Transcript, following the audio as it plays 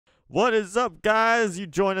What is up, guys? You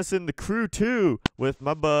join us in the crew too with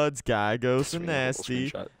my buds Guy, Ghost, and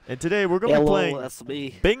Nasty. And today we're going to be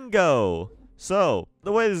playing Bingo. So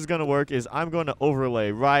the way this is going to work is I'm going to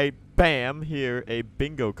overlay bam, here a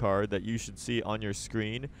bingo card that you should see on your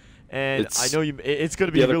screen. And I know it's going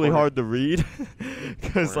to be really hard to read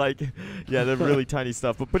because, yeah, they're really tiny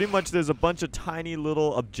stuff. But pretty much there's a bunch of tiny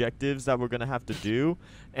little objectives that we're going to have to do.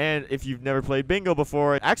 And if you've never played bingo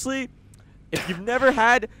before, actually, if you've never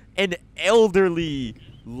had an elderly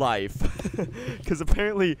life, because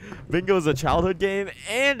apparently bingo is a childhood game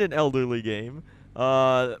and an elderly game,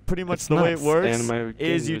 pretty much the way it works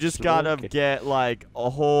is you just gotta get like a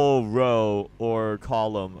whole row or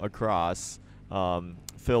column across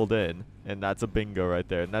filled in, and that's a bingo right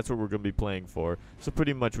there, and that's what we're gonna be playing for. So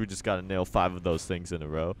pretty much we just gotta nail 5 of those things in a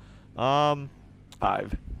row. 5.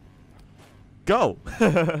 Go.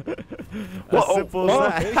 As simple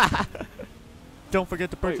as that. Don't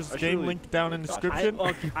forget to purchase the game link down in the description.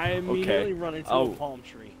 I immediately run into a palm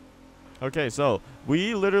tree. Okay, so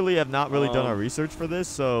we literally have not really done our research for this,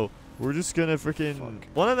 so we're just gonna freaking.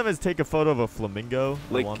 One of them is take a photo of a flamingo.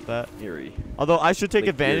 I want that. Erie. Although I should take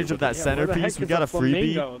advantage of that centerpiece. We got a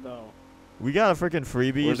freebie. We got a freaking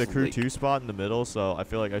freebie, the crew 2 spot in the middle, so I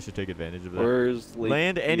feel like I should take advantage of that. Where's Lake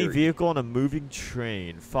Land any Erie? vehicle on a moving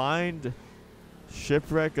train. Find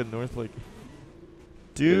shipwreck of North Lake.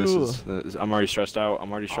 Dude, I'm already stressed out.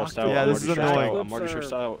 Yeah, this is annoying. I'm already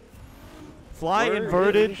stressed out. Fly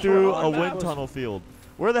inverted through a wind tunnel field.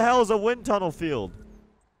 Where the hell is a wind tunnel field?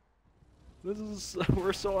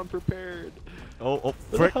 We're so unprepared. Oh,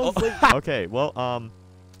 frick. Oh. Okay, well,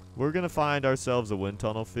 we're gonna find ourselves a wind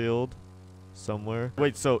tunnel field somewhere.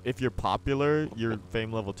 Wait, so if you're popular, you're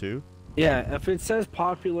fame level 2? Yeah, if it says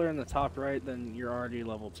popular in the top right, then you're already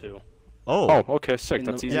level 2. Oh, okay, sick.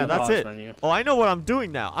 That's easy. Yeah, that's it. Menu. Oh, I know what I'm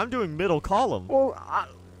doing now. I'm doing middle column. Well,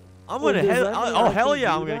 I'm gonna hell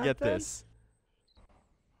yeah, I'm gonna get this.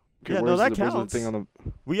 Okay, yeah, no, that counts.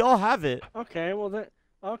 We all have it. Okay, well then.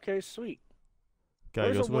 Okay, sweet.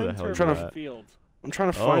 Guy goes, where the hell is that? I'm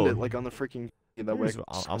trying to find it, like on the freaking. That way.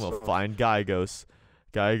 I'm gonna find Guy Ghost.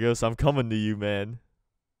 Guy Ghost, I'm coming to you, man.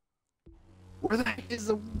 Where the heck is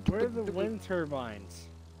the? Where are the wind turbines?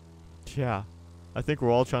 Yeah. I think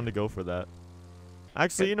we're all trying to go for that.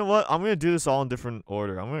 Actually, you know what? I'm going to do this all in different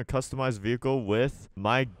order. I'm going to customize vehicle with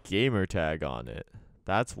my gamer tag on it.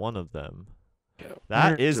 That's one of them.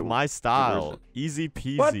 That is my style. Easy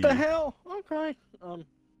peasy. What the hell? Okay.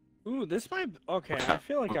 Ooh, this might... Okay, I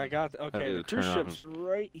feel like I got... Okay, the cruise ship's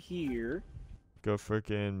right here. Go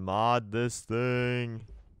freaking mod this thing.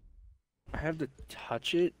 I have to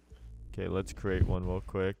touch it. Okay, let's create one real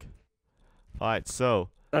quick. Alright, so...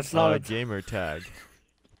 That's not a gamer tag.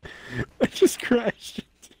 I just crashed.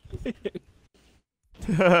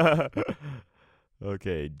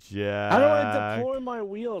 Okay, Jack. How do I deploy my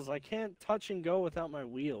wheels? I can't touch and go without my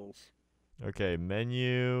wheels. Okay,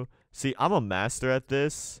 menu. See, I'm a master at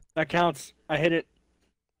this. That counts. I hit it.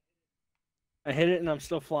 I hit it and I'm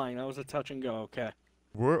still flying. That was a touch and go. Okay.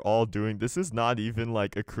 We're all doing... This is not even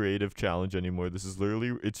like a creative challenge anymore. This is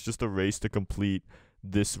literally... It's just a race to complete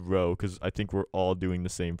this row, because I think we're all doing the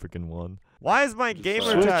same freaking one. Why is my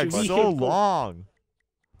gamer tag so long?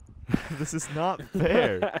 This is not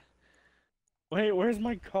fair. Wait, where's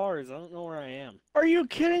my cars? I don't know where I am. Are you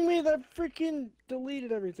kidding me? That freaking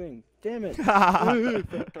deleted everything. Damn it.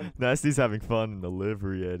 Nasty's having fun in the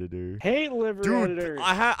livery editor. Hate livery editors.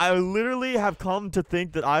 I literally have come to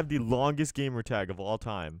think that I have the longest gamer tag of all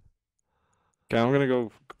time. Okay, I'm gonna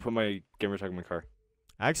go put my gamer tag in my car.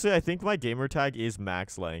 Actually, I think my gamer tag is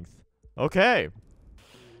max length. Okay.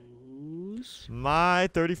 My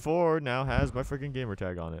 34 now has my freaking gamer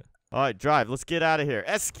tag on it. All right, drive. Let's get out of here.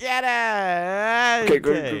 Let's get out. Okay,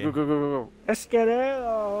 go. Let's get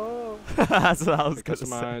out. That's what I was gonna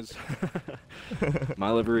Customize.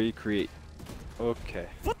 My livery, create. Okay.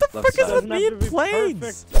 What the frick is with me in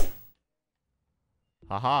planes?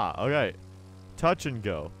 Haha. Okay. Touch and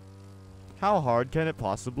go. How hard can it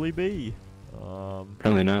possibly be?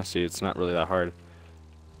 Apparently nasty. It's not really that hard.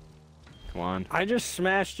 Come on. I just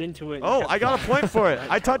smashed into it. Oh, I got a point for it.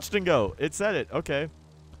 I touched and go. It said it. Okay.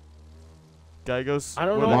 Guy goes. I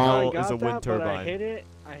don't know how I got is a wind that, turbine. but I hit it.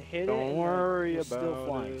 Don't worry about still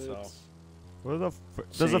flying, it. So. Where the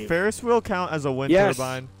does a Ferris wheel count as a wind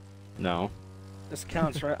turbine? No. This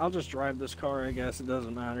counts, right? I'll just drive this car. I guess it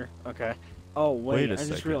doesn't matter. Okay. Oh wait, I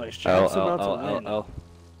just realized Jack's about to win.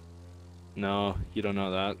 No, you don't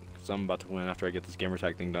know that. Because I'm about to win after I get this gamer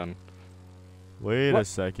tag thing done. Wait a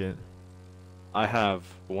second. I have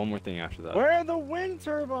one more thing after that. Where are the wind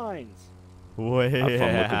turbines? Wait. Have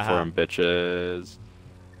fun looking for them, bitches.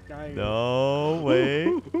 No, wait.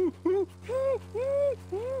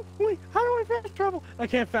 travel. I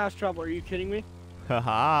can't fast travel. Are you kidding me?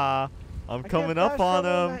 Haha. I'm coming up on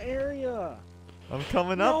him. Area. I'm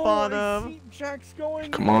coming up on him. Jack's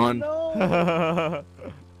going. Come on. No.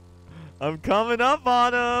 I'm coming up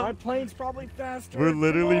on him. My plane's probably faster. We're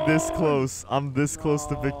literally this close. I'm this close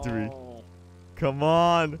to victory. Come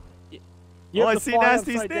on. You I see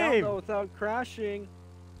Nasty's name. Down, without crashing.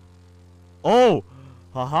 Oh.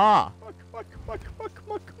 Haha.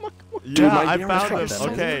 Dude, yeah, I found him. So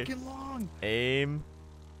okay. Aim.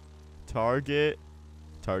 Target.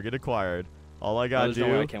 Target acquired. All I gotta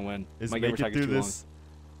do I can't win. is My make it through this.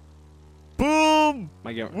 Boom!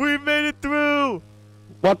 We made it through!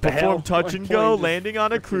 What the hell? Perform touch and go, landing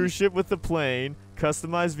on a cruise ship with the plane.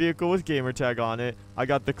 Customized vehicle with Gamertag on it. I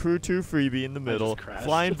got the Crew 2 freebie in the middle.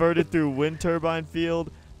 Fly inverted through wind turbine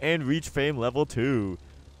field. And reach fame level 2.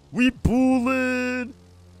 We bullin'!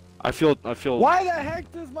 I feel. Why the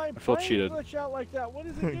heck does my plane cheated. glitch out like that? What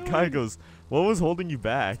is it doing? Guy goes, what was holding you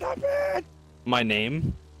back? Stop it! My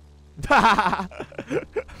name?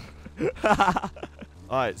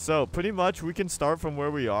 Alright, so pretty much we can start from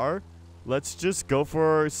where we are. Let's just go for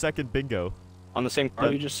our second bingo. On the same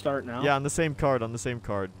card? You just start now? Yeah, on the same card,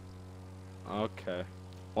 Okay.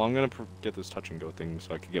 Well, I'm gonna get this touch and go thing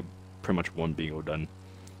so I can get pretty much one bingo done.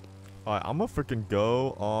 Alright, I'm gonna freaking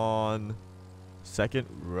go on second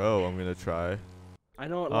row. I'm gonna try. I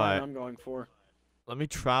know what line I'm going for. Let me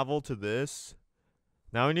travel to this.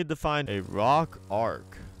 Now we need to find a rock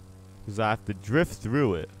arc. Because I have to drift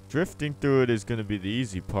through it. Drifting through it is going to be the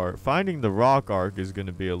easy part. Finding the rock arc is going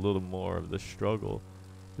to be a little more of the struggle.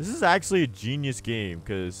 This is actually a genius game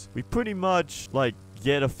because we pretty much like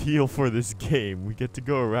get a feel for this game. We get to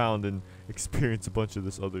go around and experience a bunch of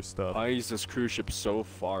this other stuff. Why is this cruise ship so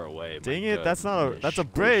far away? Dang it, that's a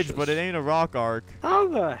bridge, but it ain't a rock arc. How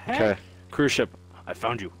the heck? Okay, cruise ship, I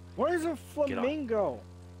found you. Where's a flamingo?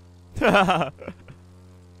 Well,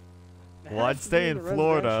 I'd stay in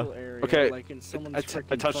Florida. Area, okay, like in I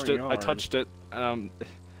touched it. I touched it. I'm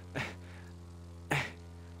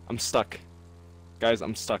stuck, guys.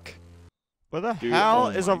 I'm stuck. Where the hell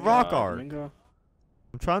is a rock arc? Flamingo?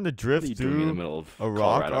 I'm trying to drift through a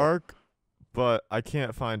rock arc, but I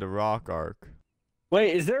can't find a rock arc.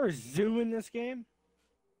 Wait, is there a zoo in this game?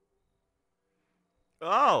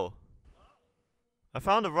 Oh! I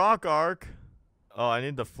found a rock arc. Oh, I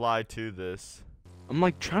need to fly to this. I'm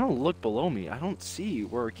like trying to look below me. I don't see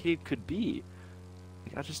where a cave could be.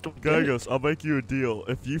 I just don't get Gagos, I'll make you a deal.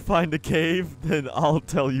 If you find a cave, then I'll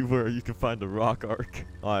tell you where you can find a rock arc.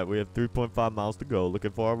 Alright, we have 3.5 miles to go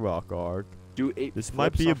looking for a rock arc. This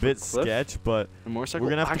might be a bit sketch, but we're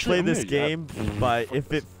gonna have to play this game. But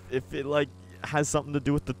if it like has something to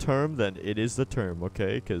do with the term, then it is the term,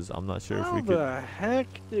 okay? Because I'm not sure if we could. How the heck,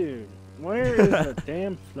 dude? Where is the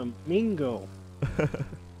damn flamingo?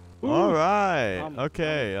 All right.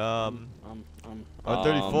 Okay.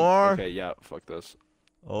 34. Okay. Yeah. Fuck this.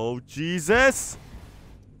 Oh Jesus.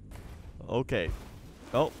 Okay.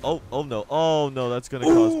 Oh no. Oh no. That's gonna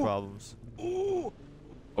cause problems.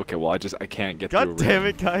 Okay. Well, I can't get God through. God damn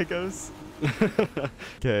it, Kaikos.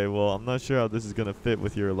 Okay. Well, I'm not sure how this is gonna fit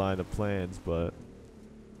with your line of plans, but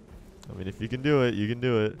I mean, if you can do it, you can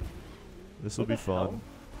do it. This will be fun. Hell?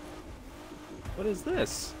 What is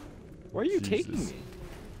this? Where are you taking me?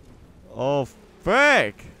 Oh,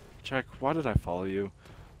 frick! Jack, why did I follow you?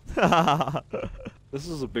 This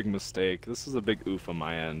is a big mistake. This is a big oof on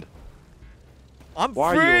my end. I'm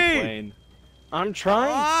why free! Are you a plane? I'm trying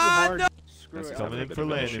too hard. No. Screw It's it. coming in for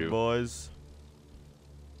landing, boys.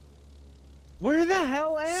 Where the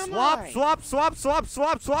hell am I? Swap.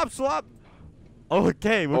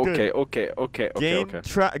 Okay, we're good. Okay.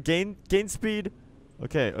 Gain speed.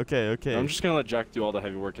 Okay. I'm just gonna let Jack do all the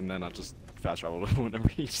heavy work and then I'll just fast travel whenever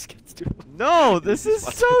he just gets to. No, this is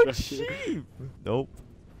so cheap. Nope.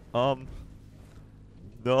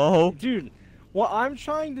 No. Dude, what I'm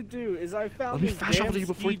trying to do is I found this damn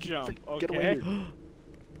ski jump. Get away here.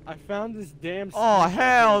 I found this damn ski Oh jump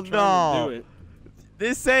hell and I'm trying to do no. it.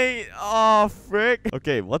 This ain't. Oh frick.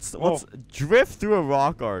 Okay, let's drift through a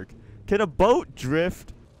rock arc. Can a boat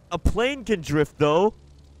drift? A plane can drift though.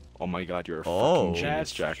 Oh my God, you're a fucking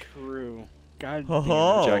genius, Jack. That's true. God damn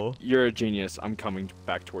it. Jack, you're a genius. I'm coming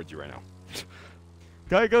back towards you right now.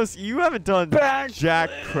 Guy goes, you haven't done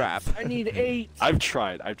jack crap. I need 8. I've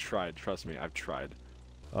tried. Trust me, I've tried.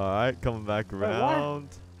 Alright, coming back around.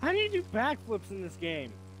 How do you do backflips in this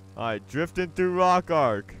game? Alright, drifting through rock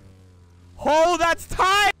arc. Oh, that's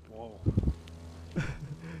tight! Whoa.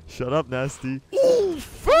 Shut up, Nasty. Oh,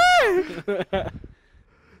 frick!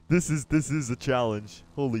 This is a challenge.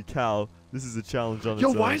 Holy cow. This is a challenge on its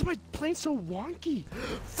own. Yo, why is my plane so wonky?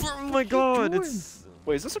 Oh my God, it's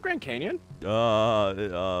Wait, is this a Grand Canyon?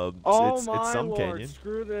 Oh it's my some lord! canyon.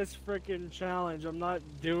 Screw this freaking challenge. I'm not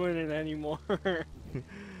doing it anymore.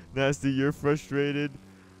 Nasty, you're frustrated.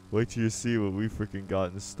 Wait till you see what we freaking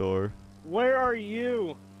got in store. Where are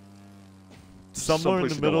you? Somewhere in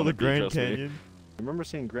the middle of the Grand Canyon. I remember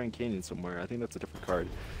seeing Grand Canyon somewhere. I think that's a different card.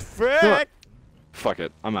 Frick! Fuck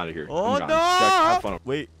it. I'm out of here. Oh no! Jack, have fun.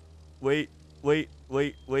 Wait.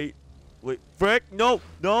 Frick! No!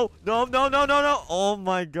 Oh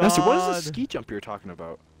my god! Nasty, what is the ski jump you're talking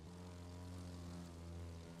about?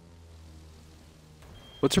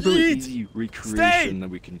 What's a really easy recreation that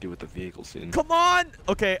we can do with the vehicle scene? Come on!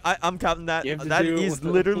 Okay, I'm counting that. That is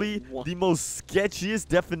literally the most sketchiest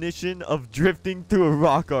definition of drifting through a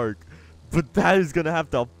rock arc. But that is gonna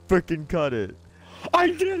have to freaking cut it.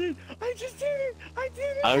 I did it! I just did it! I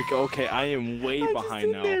did it! Okay, I am way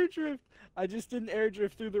behind now. I just didn't air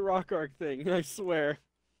drift through the rock arc thing, I swear.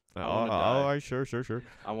 Alright, sure.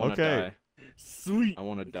 I wanna die. Sweet! I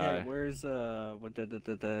wanna die. Where's, what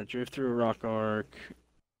the drift through a rock arc?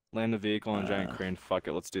 Land the vehicle on a giant crane. Fuck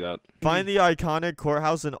it, let's do that. Find the iconic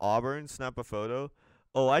courthouse in Auburn, snap a photo.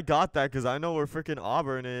 Oh, I got that because I know where freaking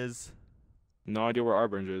Auburn is. No idea where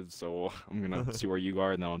Auburn is, so I'm gonna see where you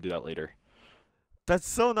are and then I'll do that later. That's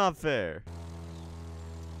so not fair.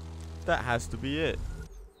 That has to be it.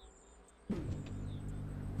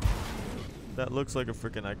 That looks like a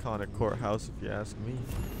freaking iconic courthouse if you ask me.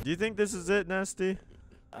 Do you think this is it, Nasty?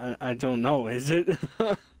 I don't know, is it?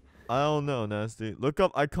 I don't know, Nasty. Look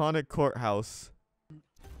up iconic courthouse.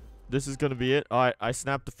 This is gonna be it. Alright, I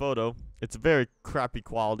snapped a photo. It's a very crappy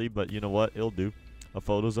quality, but you know what? It'll do. A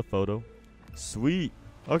photo's a photo. Sweet.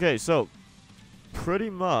 Okay, so pretty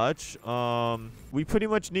much, we pretty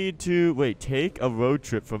much need to, take a road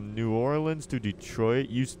trip from New Orleans to Detroit.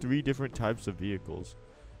 Use 3 different types of vehicles.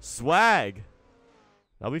 Swag!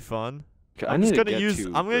 That'll be fun. I'm gonna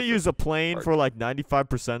use a plane for like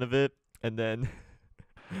 95% of it, and then...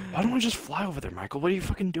 Why don't we just fly over there, Michael? What are you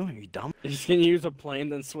fucking doing? Are you dumb? You're just gonna use a plane,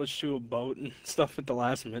 then switch to a boat and stuff at the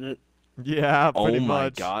last minute? Yeah, pretty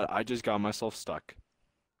much. Oh my god, I just got myself stuck.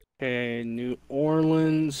 Okay, New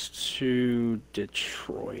Orleans to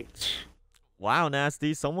Detroit. Wow,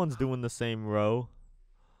 Nasty. Someone's doing the same row.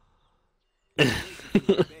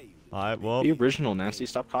 Alright, well. The original Nasty,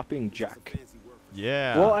 stop copying Jack.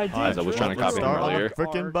 Yeah. Well, I did. I was trying to copy him earlier.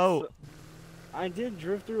 Freaking boat. I did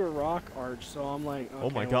drift through a rock arch, so I'm like, okay, oh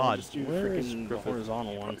my well, god. I'll just do freaking the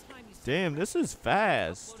horizontal one. Damn, this is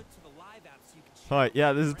fast. Alright,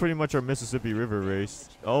 yeah, this is pretty much our Mississippi River race.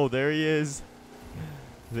 Oh, there he is.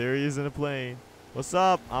 There he is in a plane. What's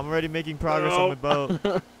up? I'm already making progress on my boat.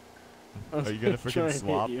 Are you gonna freaking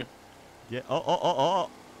swap? Yeah. Oh.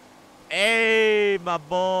 Hey, my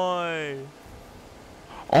boy.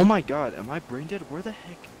 Oh my god, am I brain dead? Where the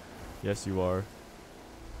heck? Yes, you are.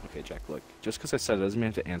 Okay, Jack, look. Just because I said it doesn't mean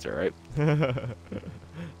I have to answer, right?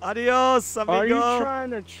 Adios, amigo. Are you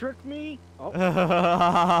trying to trick me?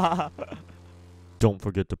 Oh. Don't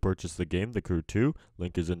forget to purchase the game, The Crew 2.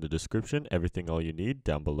 Link is in the description. Everything all you need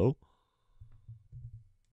down below.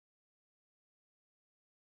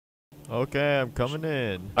 Okay, I'm coming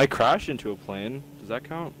in. I crashed into a plane. Does that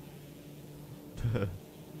count?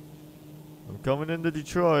 I'm coming into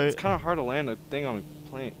Detroit. It's kind of hard to land a thing on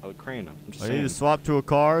a crane. I'm just saying. I need to swap to a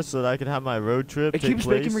car so that I can have my road trip take keeps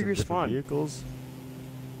place making me in different respawn. vehicles.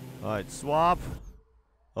 Alright, swap.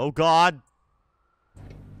 Oh god.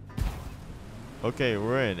 Okay,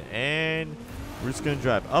 we're in, and we're just gonna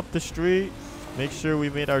drive up the street, make sure we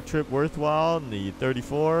made our trip worthwhile in the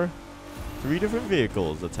 34. 3 different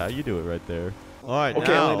vehicles. That's how you do it right there. Alright,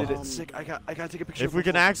 okay, now, I landed it. Sick. I gotta take a picture. if we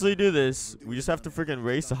can actually do this, we just have to freaking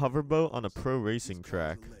race a hoverboat on a pro racing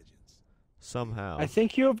track. Somehow. I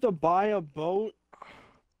think you have to buy a boat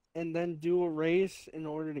and then do a race in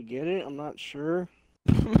order to get it. I'm not sure.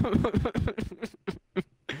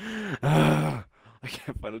 I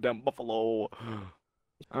can't find a damn buffalo.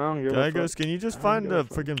 Guys, can you just find a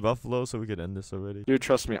freaking buffalo so we could end this already? Dude,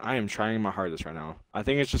 trust me, I am trying my hardest right now. I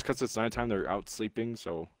think it's just because it's nighttime, they're out sleeping,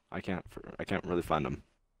 so I can't really find them.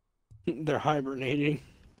 They're hibernating.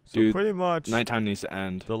 So dude, pretty much nighttime needs to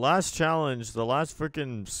end. The last challenge, the last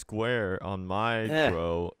freaking square on my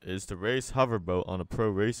pro is to race hoverboat on a pro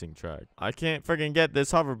racing track. I can't freaking get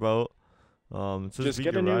this hoverboat. So just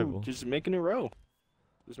get a rival. Just make a new row.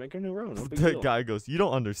 Just make a new row. No big the deal. guy goes, you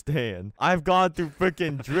don't understand. I've gone through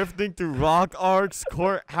freaking drifting through rock arcs,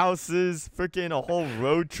 courthouses, freaking a whole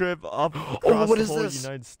road trip up across the whole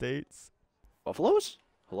United States. Buffaloes?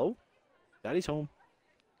 Hello? Daddy's home.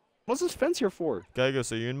 What's this fence here for? Guy goes,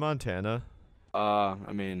 so you in Montana? I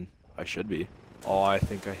mean, I should be. Oh, I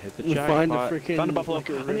think I hit the jackpot. Found a buffalo. Like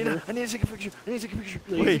a I need to take a picture. I need to take a picture.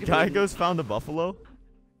 Wait, Geigo's found a buffalo?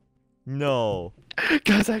 No.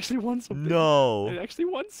 Guys, I actually won something. No. I actually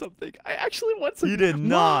won something. I actually won something. You did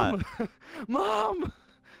not. Mom!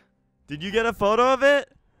 Did you get a photo of it?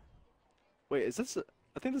 Wait, is this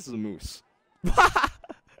I think this is a moose.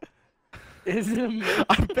 Is it a moose?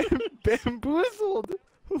 I've been bamboozled.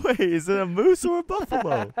 Wait, is it a moose or a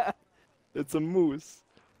buffalo? It's a moose.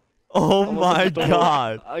 Oh my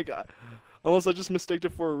god. Unless I just mistaked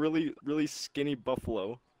it for a really, really skinny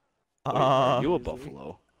buffalo. Wait, are you a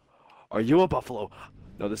buffalo? Are you a buffalo?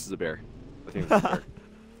 No, this is a bear. I think this is a bear.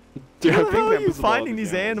 Dude, How the hell are you finding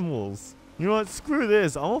these animals? You know what? Screw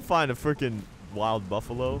this. I'm gonna find a freaking wild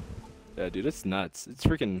buffalo. Yeah, dude, it's nuts. It's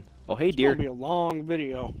freaking. Oh, hey, It's deer. gonna be a long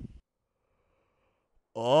video.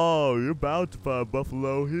 Oh, you're about to find a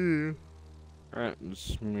buffalo here. All right, I'm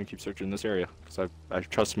gonna keep searching this area because I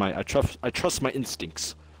trust my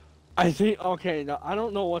instincts. I think okay. Now I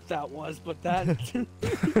don't know what that was, but that could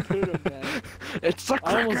have been. It's a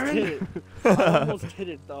I almost hit it. I almost hit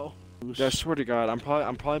it though. Yeah, I swear to God, I'm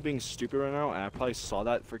probably being stupid right now, and I probably saw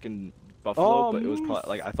that freaking buffalo, but it was probably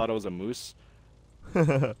like I thought it was a moose.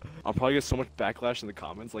 I'll probably get so much backlash in the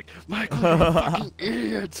comments, like, Michael, you fucking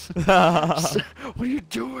idiot! What are you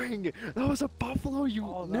doing? That was a buffalo, you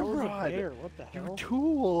nimrod! What the hell? You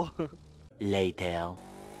tool! Later.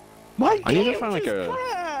 My I need to game find like just a.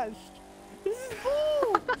 crashed! This is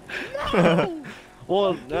bull! No!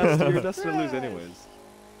 Well, you're destined to lose anyways.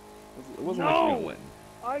 It wasn't like you're gonna win.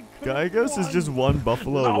 Gaigos is just one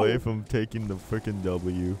buffalo away from taking the freaking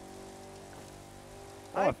W.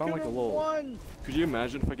 Oh, I found like a little. Won. Could you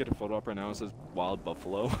imagine if I get a photo up right now and it says wild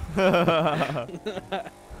buffalo?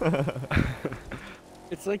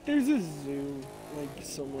 It's like there's a zoo, like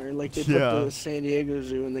somewhere. Like they put Yeah. the San Diego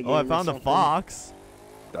Zoo in the game. Oh, I found a fox.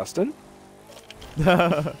 Dustin?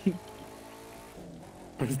 I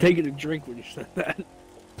was taking a drink when you said that.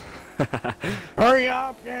 Hurry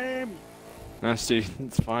up, game! Nasty,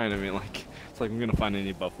 it's fine. I mean, like, it's like I'm gonna find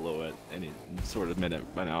any buffalo at any sort of minute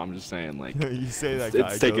by now. I'm just saying, like, You say that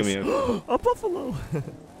it's taking me a buffalo.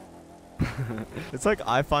 It's like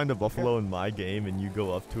I find a buffalo in my game and you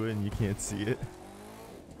go up to it and you can't see it.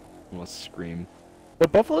 I must scream.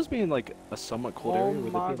 But buffaloes being like a somewhat cold area, would they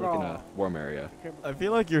be like in a warm area? I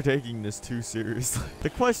feel like you're taking this too seriously. The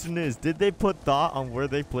question is, did they put thought on where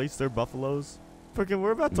they placed their buffaloes? Freaking,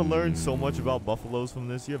 we're about to learn so much about buffaloes from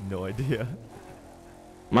this. You have no idea.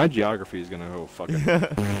 My geography is gonna go fucking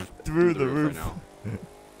through the roof. right now.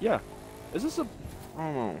 Yeah. Is this a? I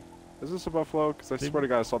don't know. Is this a buffalo? Because I swear to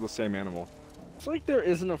God, I saw the same animal. It's like there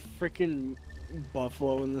isn't a freaking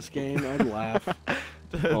buffalo in this game. I'd laugh.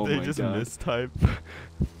 Oh They my just God. mistype.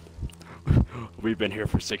 We've been here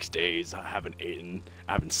for 6 days. I haven't eaten.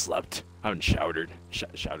 I haven't slept. I haven't shouted.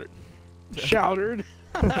 Shouted. Shouted.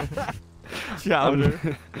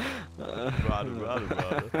 Chowder.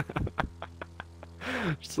 Rada.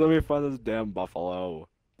 Just let me find this damn buffalo.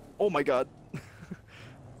 Oh my God.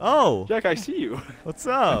 Oh, Jack, I see you. what's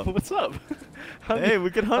up? What's up? Hey, we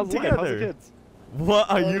can hunt How's life? How's the together. kids? What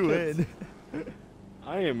are How are the you kids? in?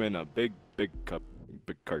 I am in a big cup,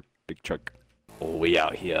 big cart, big truck. Oh, we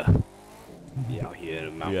out here. We out here in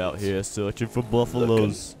the mountains. We out here searching for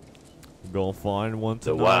buffaloes. We're gonna find one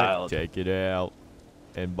The tonight. wild. Take it out.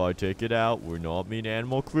 And by take it out, we're not mean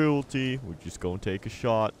animal cruelty. We're just gonna take a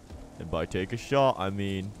shot. And by take a shot, I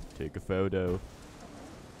mean take a photo.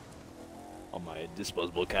 On my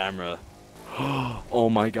disposable camera. Oh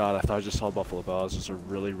my God, I thought I just saw a buffalo, but it was just a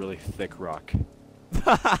really, really thick rock.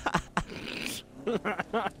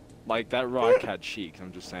 Like, that rock had cheeks,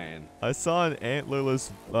 I'm just saying. I saw an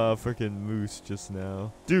antlerless freaking moose just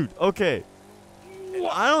now. Dude, okay.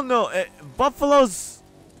 I don't know. Buffaloes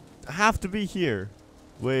have to be here.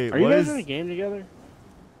 Wait, Are you what guys is... in a game together?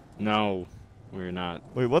 No, we're not.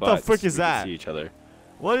 Wait, what the but frick is we can that? see each other.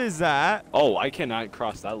 What is that? Oh, I cannot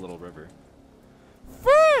cross that little river.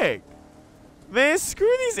 Frick! Man,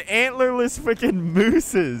 screw these antlerless freaking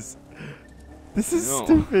mooses. This is No.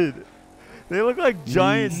 stupid. They look like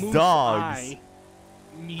giant Moose dogs. eye.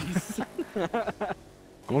 Meese. I'm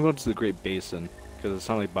gonna go to the Great Basin, because it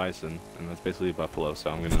sounds like bison, and that's basically a buffalo, so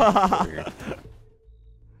I'm gonna go over here.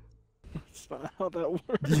 That's not how that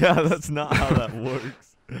works. Yeah, that's not how that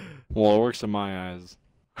works. Well, it works in my eyes.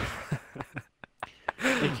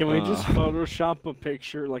 Hey, can we just Photoshop a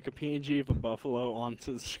picture, like a PNG of a buffalo,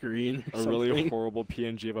 onto the screen? Or A really something? horrible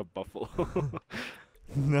PNG of a buffalo.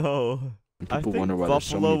 No. I People think wonder why there's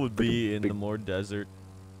so buffalo many would be freaking in the more desert.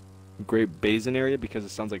 Great Basin area because it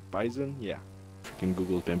sounds like bison. Yeah, freaking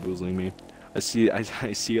Google's bamboozling me. I see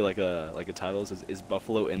like a title that says "Is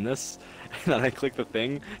buffalo in this?" and then I click the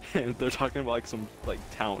thing, and they're talking about like some like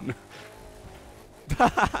town.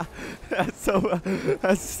 That's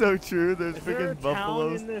so true. There's freaking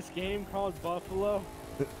buffaloes. Town in this game called Buffalo?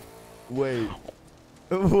 Wait.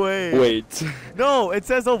 No, it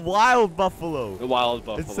says a wild buffalo. A wild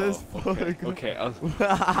buffalo. It says okay. A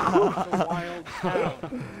wild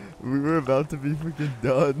town. We were about to be freaking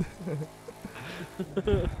done.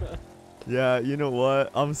 Yeah, you know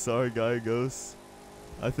what? I'm sorry, Guy Ghost.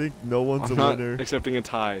 I think no one's a winner. Accepting a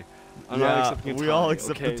tie. I'm yeah, not accepting a tie. We all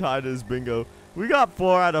accept the tie to this bingo. We got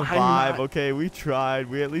 4 out of 5. Okay, we tried.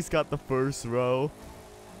 We at least got the first row.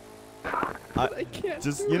 I can't.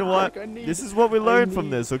 Just you know what? This is what we learned from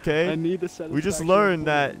this. Okay. I need the satisfaction. We just learned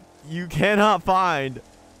that you cannot find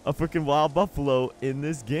a freaking wild buffalo in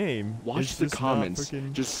this game. Watch the comments.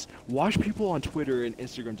 Just watch people on Twitter and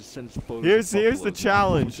Instagram just send us photos. Here's the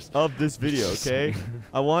challenge of this video, okay?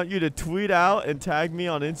 I want you to tweet out and tag me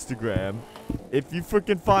on Instagram if you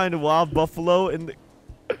freaking find a wild buffalo in the...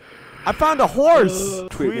 I found a horse!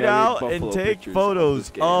 Tweet out and take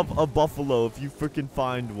photos of a buffalo if you freaking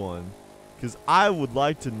find one. Because I would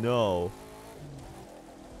like to know.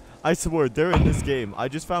 I swear, they're in this game. I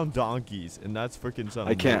just found donkeys, and that's freaking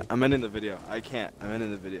something. I can't. I'm ending the video. I can't. I'm ending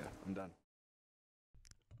the video. I'm done.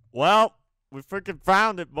 Well, we freaking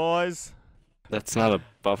found it, boys. That's not a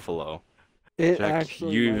buffalo. It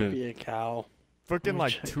actually might be a cow. Freaking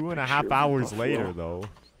like 2.5 hours later, though.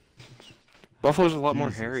 Buffalo's a lot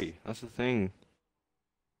more hairy. That's the thing.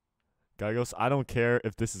 Gagos, I don't care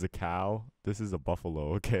if this is a cow. This is a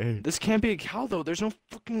buffalo, okay? This can't be a cow, though. There's no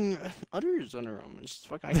fucking udders under them. It's just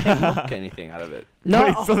fucking, I can't milk anything out of it. No.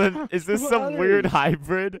 Wait, so then, is this some weird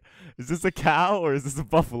hybrid? Is this a cow or is this a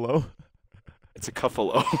buffalo? It's a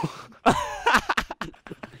cuffalo.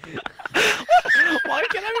 Why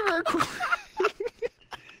can't I be recording?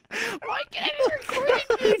 Why can't I be recording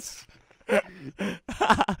this?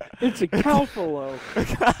 It's a cowfalo.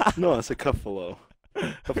 No, it's a cuffalo.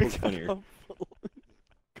 Cuffalo's funnier.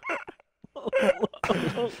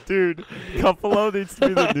 Dude, cuffalo needs to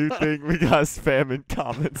be the new thing we got spam in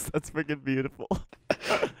comments. That's freaking beautiful.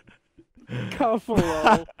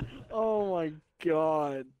 Cuffalo. Oh my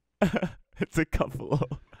god. It's a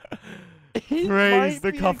cuffalo. Praise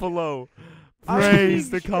the cuffalo. Praise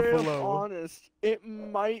the cuffalo. Honest, it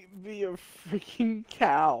might be a freaking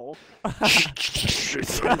cow.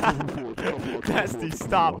 Nasty,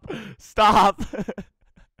 stop. Stop.